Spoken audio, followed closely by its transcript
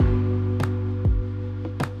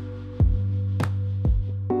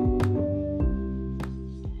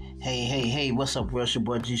Hey, what's up, world? It's your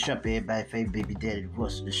boy G Shrimp, everybody favorite baby daddy, the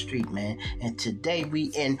voice of the street, man. And today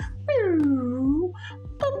we in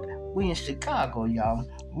Chicago, y'all.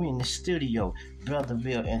 We in the studio,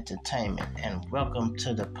 Brotherville Entertainment, and welcome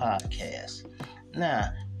to the podcast.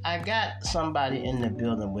 Now, I got somebody in the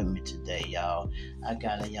building with me today, y'all. I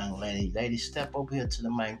got a young lady. Lady, step over here to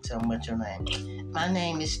the mic and tell me what your name. My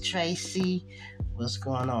name is Tracy. What's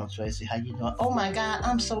going on, Tracy? How you doing? Oh my God,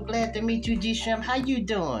 I'm so glad to meet you, G Shrimp. How you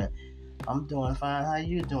doing? I'm doing fine. How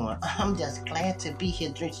you doing? I'm just glad to be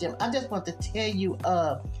here, Drink Shrimp. I just want to tell you,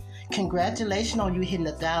 congratulations on you hitting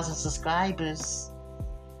 1,000 subscribers.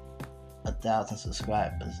 1,000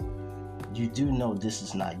 subscribers. You do know this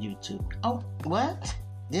is not YouTube. Oh, what?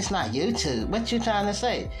 This not YouTube? What you trying to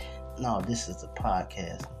say? No, this is a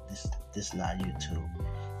podcast. This is not YouTube.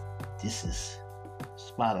 This is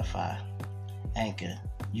Spotify, Anchor.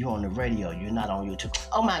 You on the radio. You're not on YouTube.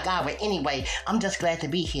 Oh my God. But anyway, I'm just glad to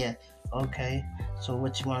be here. Okay, so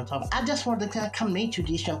what you want to talk about? I just wanted to come meet you,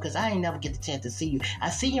 G-Shrimp, because I ain't never get the chance to see you. I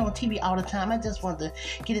see you on TV all the time. I just wanted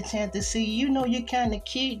to get a chance to see you. You know you're kind of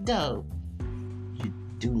cute, though. You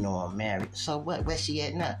do know I'm married. So where's she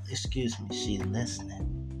at now? Excuse me, she's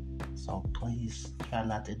listening. So please try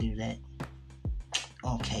not to do that.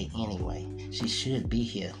 Okay, anyway, she should be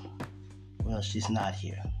here. Well, she's not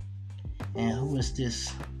here. And who is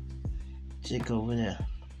this chick over there?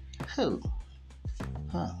 Who?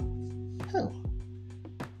 Huh? Who?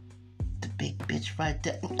 The big bitch right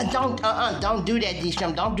there. Don't do that,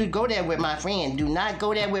 D-Shrimp. Go there with my friend. Do not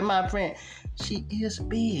go there with my friend. She is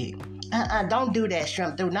big. Don't do that,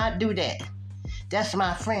 Shrimp. Do not do that. That's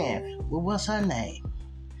my friend. Well, what's her name?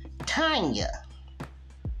 Tanya.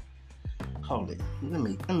 Hold it. Let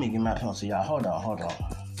me get my pencil, y'all. Hold on.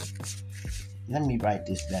 Let me write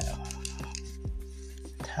this down.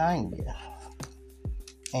 Tanya.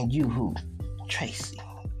 And you who? Tracy.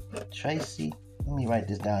 Let me write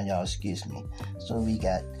this down, y'all. Excuse me. So we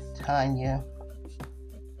got Tanya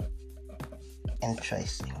and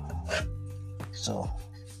Tracy. So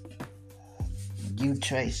you,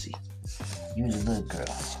 Tracy, you the little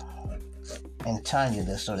girl, and Tanya,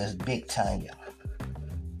 that's big Tanya.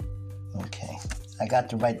 Okay, I got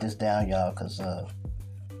to write this down, y'all, because I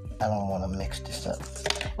don't want to mix this up.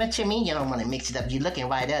 What you mean you don't want to mix it up? You're looking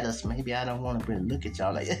right at us. Maybe I don't want to really look at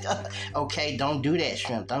y'all like that. Okay, don't do that,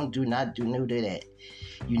 Shrimp. Do not do that.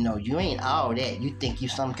 You know, you ain't all that. You think you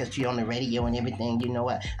something because you're on the radio and everything. You know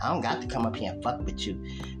what? I don't got to come up here and fuck with you.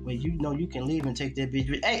 Well, you know you can leave and take that bitch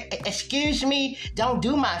with. Hey, excuse me. Don't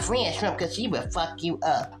do my friend, Shrimp, because she will fuck you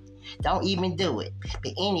up. Don't even do it.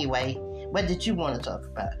 But anyway, what did you want to talk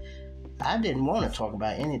about? I didn't want to talk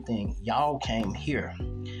about anything. Y'all came here.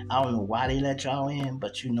 I don't know why they let y'all in,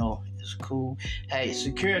 but you know, it's cool. Hey,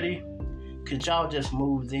 security, could y'all just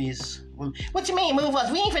move these? What you mean move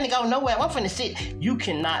us? We ain't finna go nowhere. I'm finna sit. You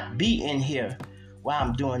cannot be in here while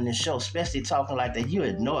I'm doing this show, especially talking like that. You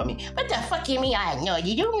ignore me. What the fuck you mean I ignore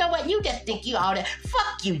you? You know what? You just think you all that.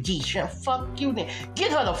 Fuck you, G-Shrimp. Fuck you.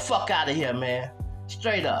 Get her the fuck out of here, man.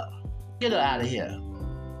 Straight up. Get her out of here.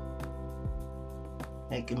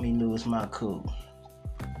 Making me lose my cool.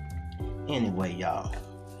 Anyway, y'all,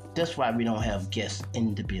 that's why we don't have guests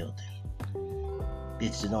in the building.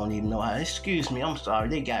 Bitches don't even know how. Excuse me, I'm sorry.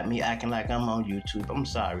 They got me acting like I'm on YouTube. I'm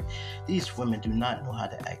sorry. These women do not know how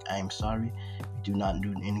to act. I am sorry. We do not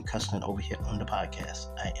do any cussing over here on the podcast.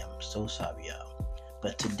 I am so sorry, y'all.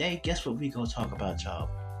 But today, guess what we gonna talk about, y'all?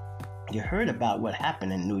 You heard about what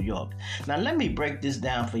happened in New York. Now, let me break this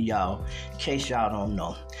down for y'all, in case y'all don't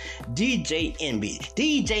know. DJ Envy.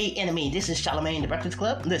 This is Charlamagne the Breakfast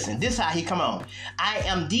Club. Listen, this how he come on. I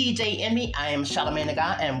am DJ Envy. I am Charlamagne the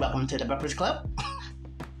guy, and welcome to the Breakfast Club.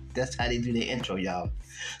 That's how they do their intro, y'all.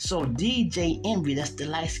 So, DJ Envy, that's the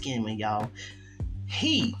light-skinned one, y'all.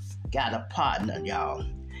 He got a partner, y'all.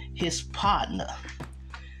 His partner,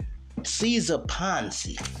 Caesar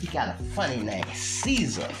Ponzi. He got a funny name,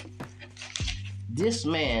 Caesar. This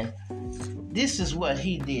man, this is what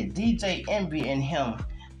he did. DJ Envy and him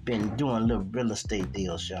been doing little real estate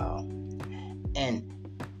deals, y'all. And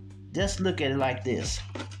just look at it like this.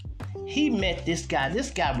 He met this guy. This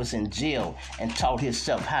guy was in jail and taught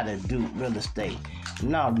himself how to do real estate.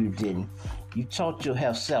 No, you didn't. You taught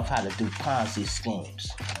yourself how to do Ponzi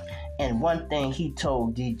schemes. And one thing he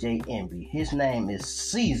told DJ Envy, his name is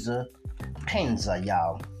Caesar Penza,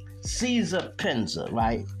 y'all. Caesar Penza,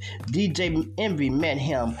 right? DJ Envy met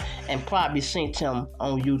him and probably seen him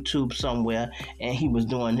on YouTube somewhere, and he was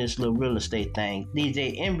doing his little real estate thing.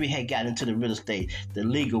 DJ Envy had got into the real estate the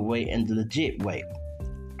legal way and the legit way.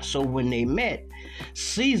 So when they met,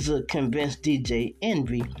 Caesar convinced DJ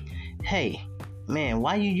Envy, hey, man,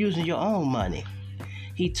 why you using your own money?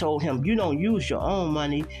 He told him, you don't use your own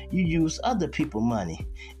money, you use other people's money.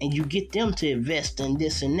 And you get them to invest in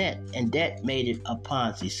this and that. And that made it a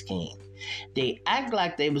Ponzi scheme. They act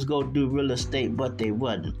like they was going to do real estate, but they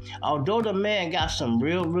wasn't. Although the man got some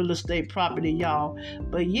real estate property, y'all.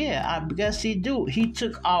 But yeah, I guess he do. He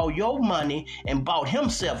took all your money and bought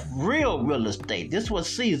himself real estate. This is what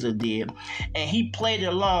Caesar did. And he played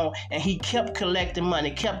along and he kept collecting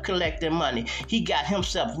money. He got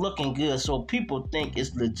himself looking good so people think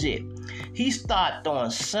it's legit. He started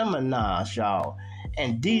throwing seminars, y'all.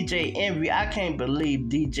 And DJ Envy, I can't believe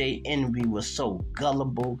DJ Envy was so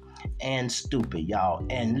gullible and stupid, y'all.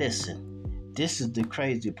 And listen, this is the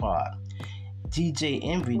crazy part. DJ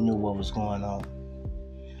Envy knew what was going on.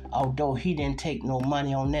 Although he didn't take no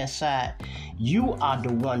money on that side, you are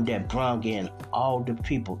the one that brought in all the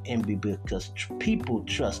people, Envy, because people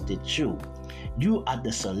trusted you. You are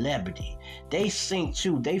the celebrity. They synced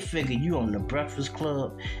you. They figure you on the Breakfast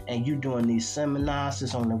Club and you doing these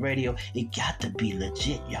seminars on the radio. It got to be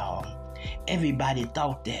legit, y'all. Everybody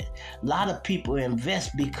thought that. A lot of people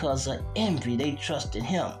invest because of Envy. They trusted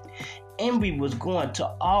him. Envy was going to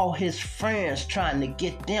all his friends trying to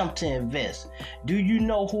get them to invest. Do you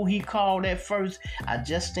know who he called at first? I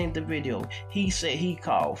just seen the video. He said he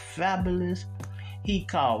called Fabulous. He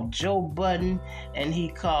called Joe Budden, and he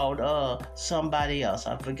called somebody else.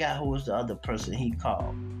 I forgot who was the other person he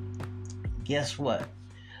called. Guess what?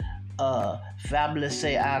 Fabulous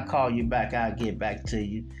say, I'll call you back, I'll get back to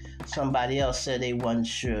you. Somebody else said they wasn't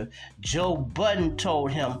sure. Joe Budden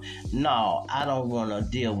told him, no, I don't want to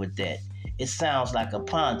deal with that. It sounds like a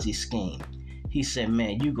Ponzi scheme. He said,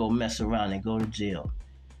 man, you go mess around and go to jail.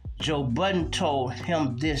 Joe Budden told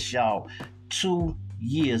him this, y'all, 2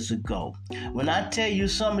 years ago. When I tell you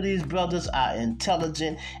some of these brothers are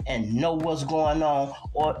intelligent and know what's going on,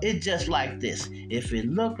 or it's just like this. If it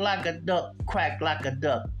look like a duck, quack like a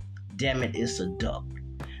duck, damn it, it's a duck.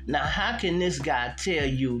 Now, how can this guy tell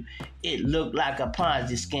you it looked like a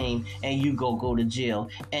Ponzi scheme and you go to jail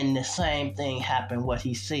and the same thing happened what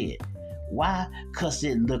he said? Why? Because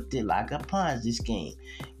it looked like a Ponzi scheme.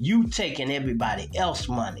 You taking everybody else's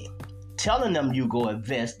money, telling them you go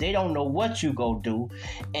invest. They don't know what you go do,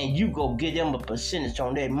 and you go get them a percentage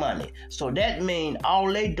on their money. So that means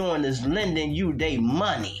all they doing is lending you their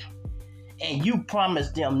money. And you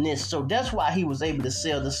promised them this. So that's why he was able to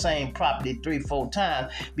sell the same property 3-4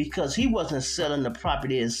 times, because he wasn't selling the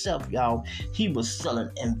property itself, y'all. He was selling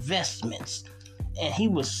investments. And he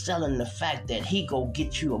was selling the fact that he go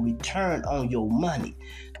get you a return on your money.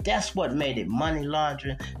 That's what made it money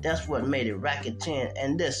laundering. That's what made it racketeering.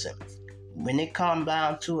 And listen, when it come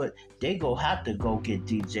down to it, they go have to go get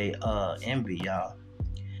DJ Envy, y'all.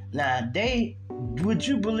 Now, would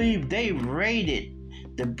you believe they raided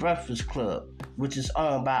the Breakfast Club, which is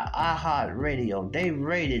owned by iHeartRadio? They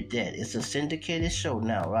raided that. It's a syndicated show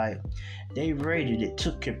now, right? They raided it,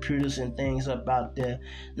 took computers and things up out there.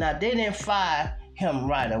 Now, they didn't fire him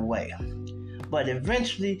right away, but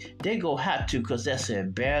eventually they go have to, because that's an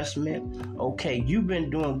embarrassment. Okay, you've been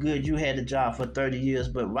doing good. You had a job for 30 years,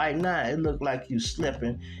 but right now it look like you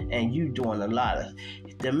slipping and you doing a lot of.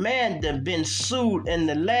 The man that been sued in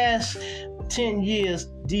the last 10 years,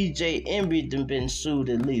 DJ Envy done been sued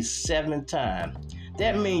at least 7 times.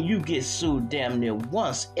 That means you get sued damn near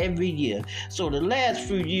once every year. So the last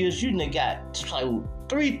few years, you done got sued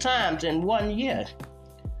 3 times in 1 year.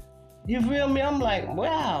 You feel me? I'm like,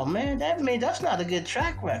 wow, man, that means that's not a good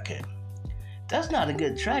track record. That's not a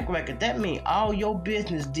good track record. That means all your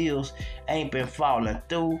business deals ain't been falling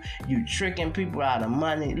through. You tricking people out of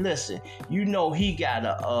money. Listen, you know he got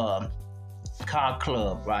a car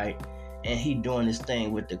club, right? And he doing this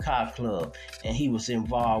thing with the car club. And he was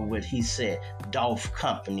involved with, he said, Dolph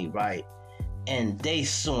Company, right? And they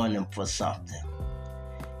suing him for something.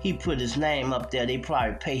 He put his name up there. They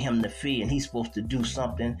probably pay him the fee, and he's supposed to do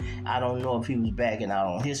something. I don't know if he was backing out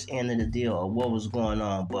on his end of the deal or what was going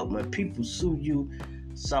on. But when people sue you,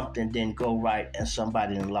 something didn't go right, and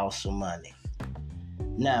somebody done lost some money.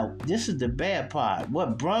 Now, this is the bad part.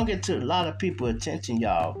 What brought it to a lot of people's attention,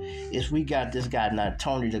 y'all, is we got this guy now,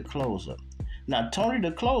 Tony the Closer. Now, Tony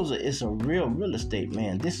the Closer is a real estate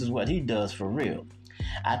man. This is what he does for real.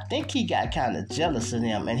 I think he got kind of jealous of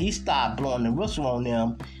them, and he started blowing the whistle on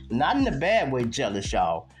them. Not in a bad way jealous,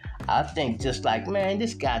 y'all. I think just like, man,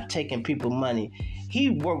 this guy taking people money. He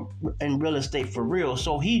worked in real estate for real,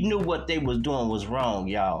 so he knew what they was doing was wrong,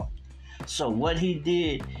 y'all. So what he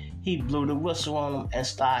did, he blew the whistle on them and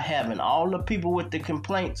started having all the people with the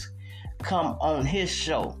complaints come on his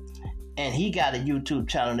show. And he got a YouTube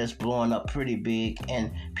channel that's blowing up pretty big,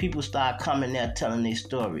 and people start coming there telling their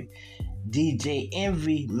story. DJ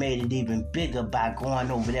Envy made it even bigger by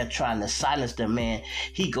going over there trying to silence the man.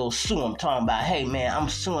 He goes sue him, talking about, hey man, I'm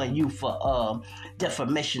suing you for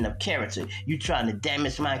defamation of character. You trying to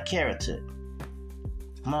damage my character.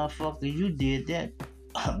 Motherfucker, you did that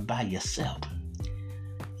by yourself.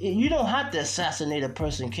 You don't have to assassinate a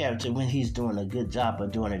person's character when he's doing a good job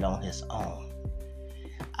of doing it on his own.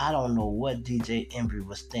 I don't know what DJ Envy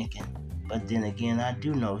was thinking, but then again, I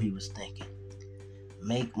do know he was thinking.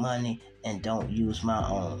 Make money and don't use my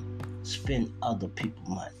own. Spend other people's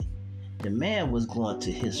money. The man was going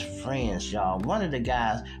to his friends, y'all. One of the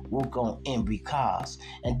guys work on Envy cars.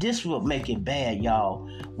 And this will make it bad, y'all.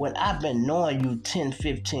 When I've been knowing you 10,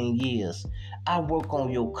 15 years, I work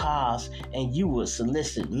on your cars and you would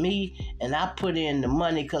solicit me and I put in the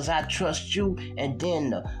money because I trust you, and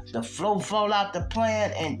then the flow fall out the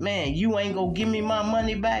plan and man, you ain't gonna give me my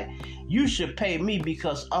money back. You should pay me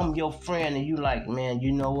because I'm your friend, and you like, man,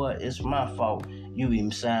 you know what? It's my fault. You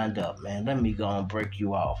even signed up, man. Let me go and break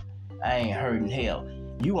you off. I ain't hurting hell.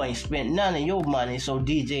 You ain't spent none of your money, so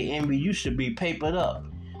DJ Envy, you should be papered up.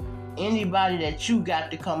 Anybody that you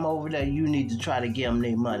got to come over there, you need to try to give them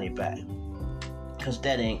their money back. Because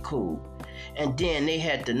that ain't cool. And then they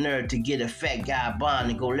had the nerve to get a fat guy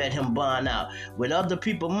bond and go let him bond out. With other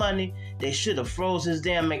people's money, they should have froze his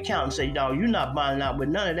damn account and said, no, you're not bonding out with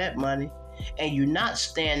none of that money. And you're not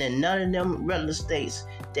standing none of them real estates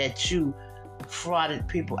that you frauded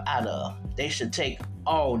people out of. They should take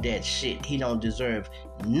all that shit. He don't deserve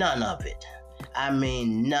none of it. I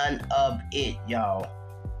mean, none of it, y'all.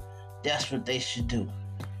 That's what they should do.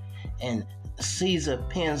 And Caesar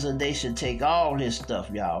Penza, they should take all his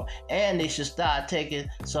stuff, y'all. And they should start taking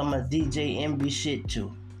some of DJ Envy shit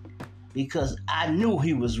too. Because I knew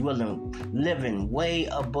he was living way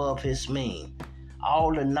above his mean.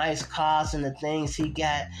 All the nice cars and the things he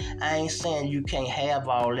got, I ain't saying you can't have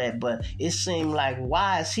all that, but it seemed like,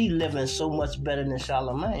 why is he living so much better than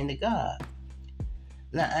Charlamagne the God?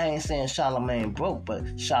 Now, I ain't saying Charlamagne broke, but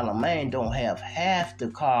Charlamagne don't have half the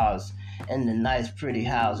cars and the nice pretty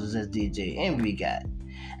houses as DJ Envy got.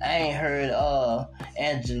 I ain't heard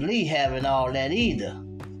Angelique having all that either.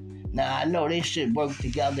 Now, I know they should work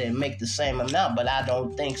together and make the same amount, but I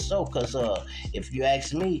don't think so, because if you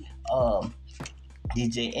ask me,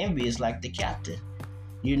 DJ Envy is like the captain.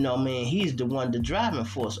 You know, man, he's the one, the driving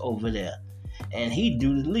force over there. And he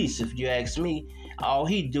do the least, if you ask me. All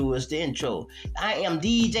he do is the intro. I am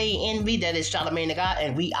DJ Envy, that is Charlamagne the God,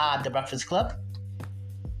 and we are the Breakfast Club.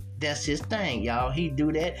 That's his thing, y'all. He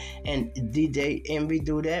do that, and DJ Envy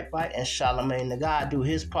do that, right? And Charlamagne the God do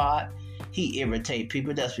his part. He irritate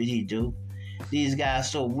people. That's what he do. These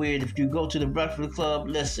guys so weird. If you go to the Breakfast Club,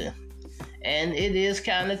 listen. And it is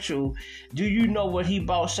kind of true. Do you know what he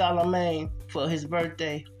bought Charlamagne for his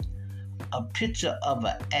birthday? A picture of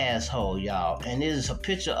an asshole, y'all. And it is a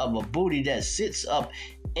picture of a booty that sits up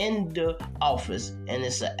in the office, and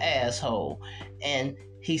it's an asshole. And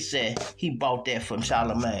he said he bought that from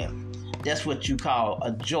Charlamagne. That's what you call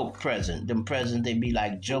a joke present. Them presents, they be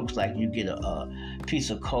like jokes, like you get a piece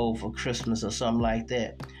of coal for Christmas or something like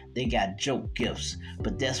that. They got joke gifts,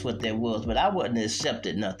 but that's what that was. But I wouldn't have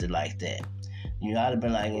accepted nothing like that. You know, I'd have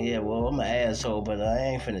been like, yeah, well, I'm an asshole, but I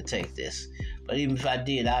ain't finna take this. But even if I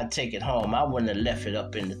did, I'd take it home. I wouldn't have left it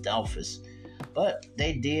up in the office. But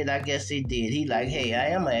they did. I guess they did. He like, hey, I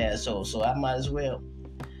am an asshole, so I might as well.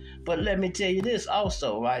 But let me tell you this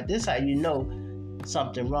also, right? This how you know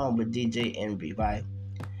something wrong with DJ Envy, right?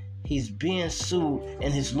 He's being sued,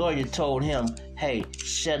 and his lawyer told him, hey,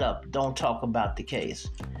 shut up. Don't talk about the case.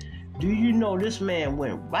 Do you know this man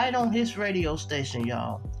went right on his radio station,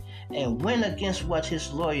 y'all, and went against what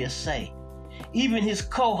his lawyers say? Even his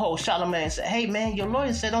co-host, Charlamagne, said, hey, man, your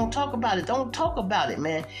lawyer said don't talk about it. Don't talk about it,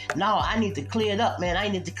 man. No, I need to clear it up, man. I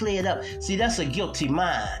need to clear it up. See, that's a guilty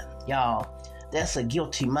mind, y'all. That's a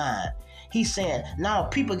guilty mind. He's saying, no,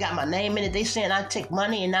 people got my name in it. They saying I take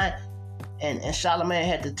money and Charlamagne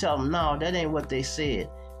had to tell him, no, that ain't what they said.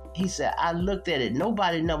 He said, I looked at it.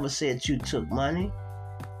 Nobody never said you took money.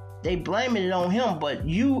 They blaming it on him, but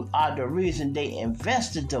you are the reason they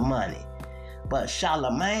invested the money. But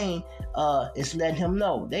Charlamagne is letting him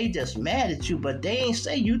know they just mad at you, but they ain't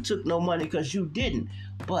say you took no money because you didn't.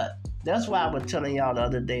 But that's why I was telling y'all the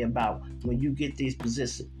other day about when you get these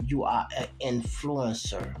positions, you are an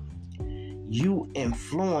influencer. You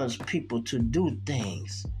influence people to do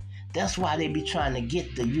things. That's why they be trying to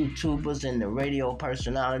get the YouTubers and the radio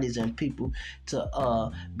personalities and people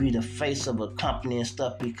to be the face of a company and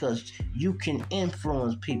stuff, because you can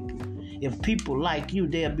influence people. If people like you,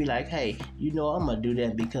 they'll be like, hey, you know, I'm going to do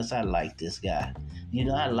that because I like this guy. You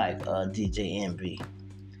know, I like DJ Envy.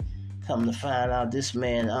 Come to find out, this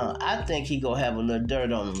man, I think he gonna have a little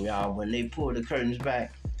dirt on him, y'all, when they pull the curtains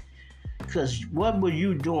back. Because what were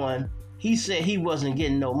you doing? He said he wasn't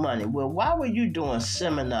getting no money. Well, why were you doing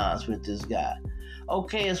seminars with this guy?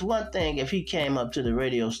 Okay, it's one thing if he came up to the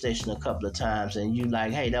radio station a couple of times and you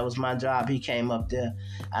like, hey, that was my job. He came up there.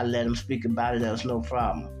 I let him speak about it. That was no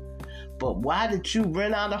problem. But why did you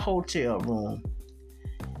rent out a hotel room,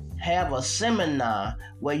 have a seminar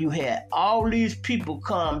where you had all these people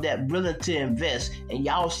come that willing to invest, and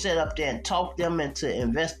y'all sit up there and talk them into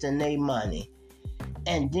investing their money?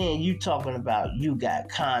 And then you talking about you got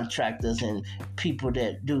contractors and people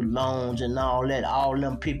that do loans and all that. All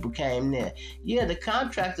them people came there. Yeah, the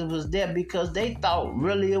contractors was there because they thought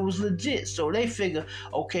really it was legit. So they figure,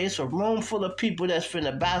 okay, it's a room full of people that's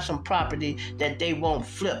finna buy some property that they won't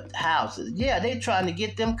flip houses. Yeah, they trying to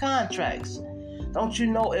get them contracts. Don't you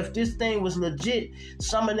know if this thing was legit,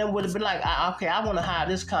 some of them would have been like, okay, I want to hire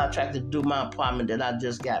this contractor to do my apartment that I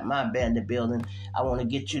just got, my abandoned building. I want to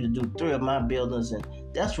get you to do 3 of my buildings. And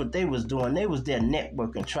that's what they was doing. They was there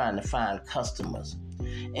networking, trying to find customers.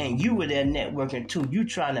 And you were there networking too. You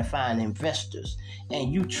trying to find investors.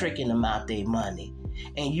 And you tricking them out their money.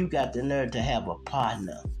 And you got the nerve to have a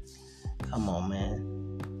partner. Come on,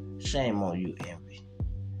 man. Shame on you, Envy.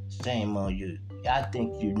 Shame on you. I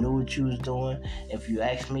think you knew what you was doing. If you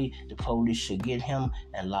ask me, the police should get him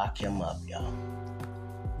and lock him up, y'all.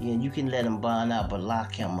 Yeah, you can let him bond out, but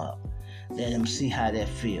lock him up. Let him see how that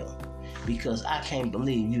feel. Because I can't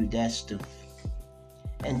believe you that stupid.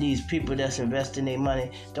 And these people that's investing their money,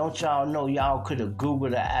 don't y'all know y'all could have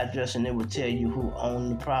Googled the address and it would tell you who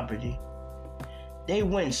owned the property? They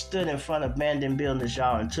went and stood in front of abandoned buildings,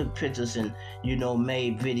 y'all, and took pictures and,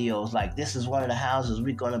 made videos like, this is one of the houses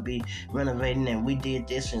we're going to be renovating, and we did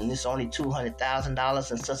this, and it's only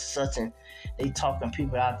 $200,000 and such, and they talking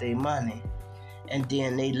people out their money. And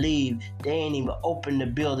then they leave. They ain't even opened the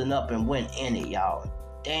building up and went in it, y'all.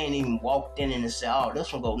 They ain't even walked in and said, oh,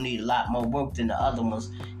 this one gonna need a lot more work than the other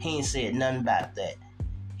ones. He ain't said nothing about that.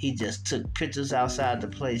 He just took pictures outside the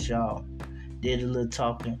place, y'all, did a little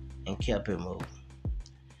talking, and kept it moving.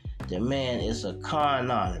 The man is a con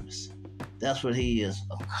artist. That's what he is,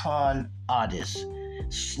 a con artist.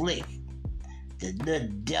 Slick. The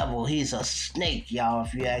devil, he's a snake, y'all,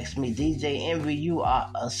 if you ask me. DJ Envy, you are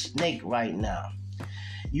a snake right now.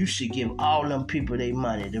 You should give all them people their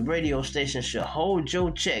money. The radio station should hold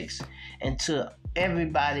your checks until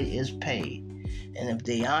everybody is paid. And if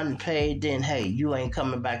they aren't paid, then hey, you ain't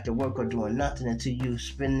coming back to work or doing nothing until you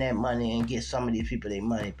spend that money and get some of these people their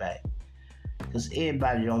money back. Because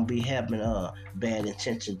everybody don't be having a bad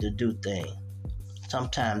intention to do things.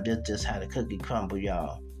 Sometimes that's just how the cookie crumble,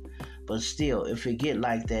 y'all. But still, if it get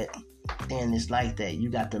like that, then it's like that. You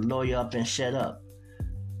got to lawyer up and shut up.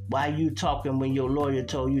 Why you talking when your lawyer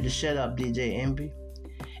told you to shut up, DJ Envy?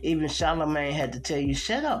 Even Charlamagne had to tell you,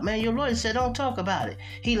 shut up, man. Your lawyer said don't talk about it.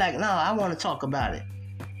 He like, no, I want to talk about it.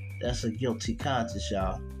 That's a guilty conscience,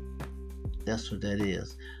 y'all. That's what that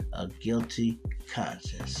is. A guilty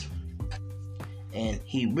conscience. And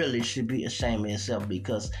he really should be ashamed of himself,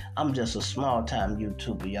 because I'm just a small-time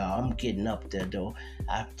YouTuber, y'all. I'm getting up there, though.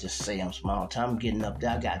 I just say I'm small-time. I'm getting up there.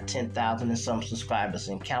 I got 10,000 and some subscribers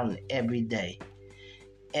and counting every day.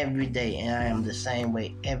 Every day. And I am the same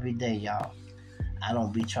way every day, y'all. I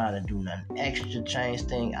don't be trying to do nothing extra, change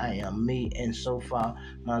thing. I am me. And so far,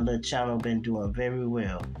 my little channel been doing very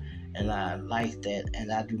well. And I like that.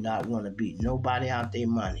 And I do not want to beat nobody out their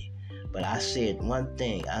money. But I said one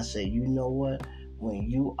thing. I said, you know what? When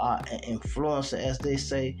you are an influencer, as they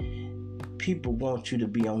say, people want you to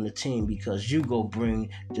be on the team, because you go bring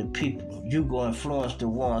the people, you go influence the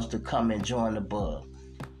ones to come and join the bug.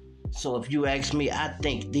 So if you ask me, I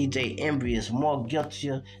think DJ Envy is more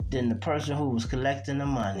guiltier than the person who was collecting the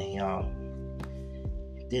money, y'all.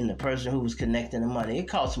 Than the person who was collecting the money. It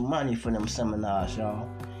costs money for them seminars, y'all.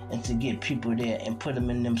 And to get people there and put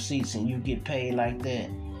them in them seats and you get paid like that.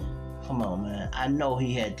 Come on, man. I know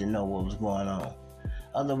he had to know what was going on.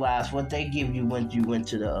 Otherwise, what they give you when you went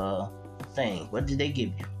to the thing? What did they give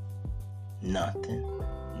you? Nothing.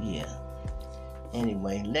 Yeah.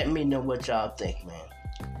 Anyway, let me know what y'all think,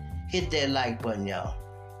 man. Hit that like button, y'all.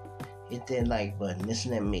 Hit that like button.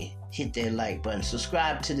 Listen at me. Hit that like button.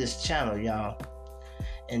 Subscribe to this channel, y'all.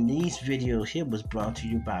 And these videos here was brought to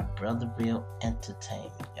you by Brotherville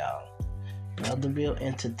Entertainment, y'all. Brotherville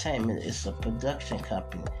Entertainment is a production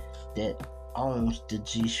company that owns the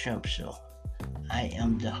G Shrimp Show. I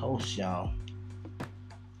am the host, y'all.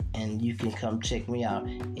 And you can come check me out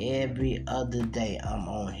every other day. I'm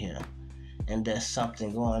on here. And there's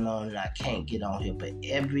something going on and I can't get on here. But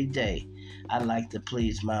every day, I like to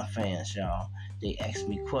please my fans, y'all. They ask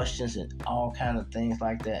me questions and all kind of things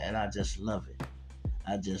like that, and I just love it.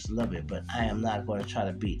 I just love it. But I am not going to try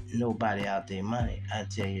to beat nobody out their money. I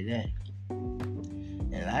tell you that.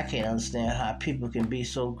 And I can't understand how people can be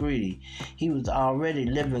so greedy. He was already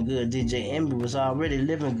living good. DJ Envy was already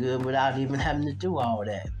living good without even having to do all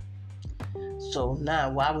that. So now,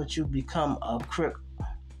 why would you become a crook?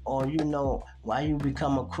 Or why you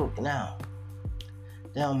become a crook now?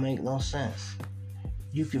 That don't make no sense.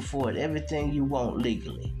 You can afford everything you want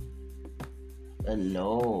legally. But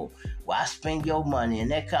no, why spend your money?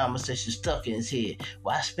 And that conversation stuck in his head.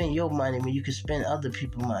 Why spend your money when you can spend other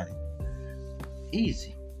people's money?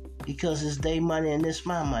 Easy. Because it's their money and it's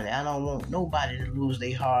my money. I don't want nobody to lose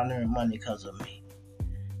their hard-earned money because of me.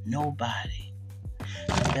 Nobody.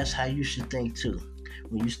 That's how you should think too.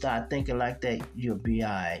 When you start thinking like that, you'll be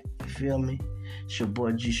alright. You feel me? It's your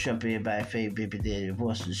boy G Shrimp, everybody favorite baby daddy, the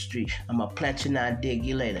voice of the street. I'ma plant you now, dig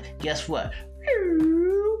you later. Guess what?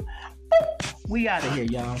 We out of here,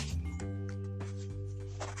 y'all.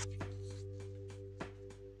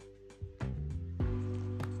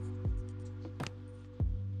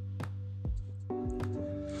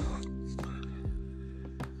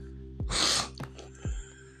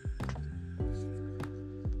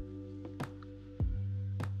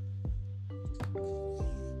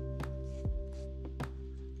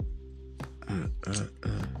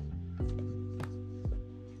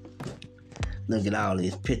 Look at all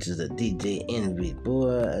these pictures of DJ Envy,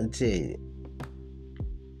 boy, I tell you.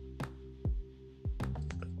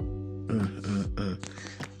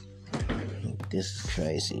 This is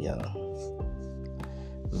crazy, y'all.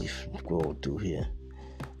 Let me scroll through here.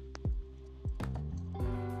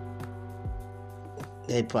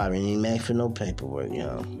 They probably ain't made for no paperwork,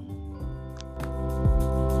 y'all.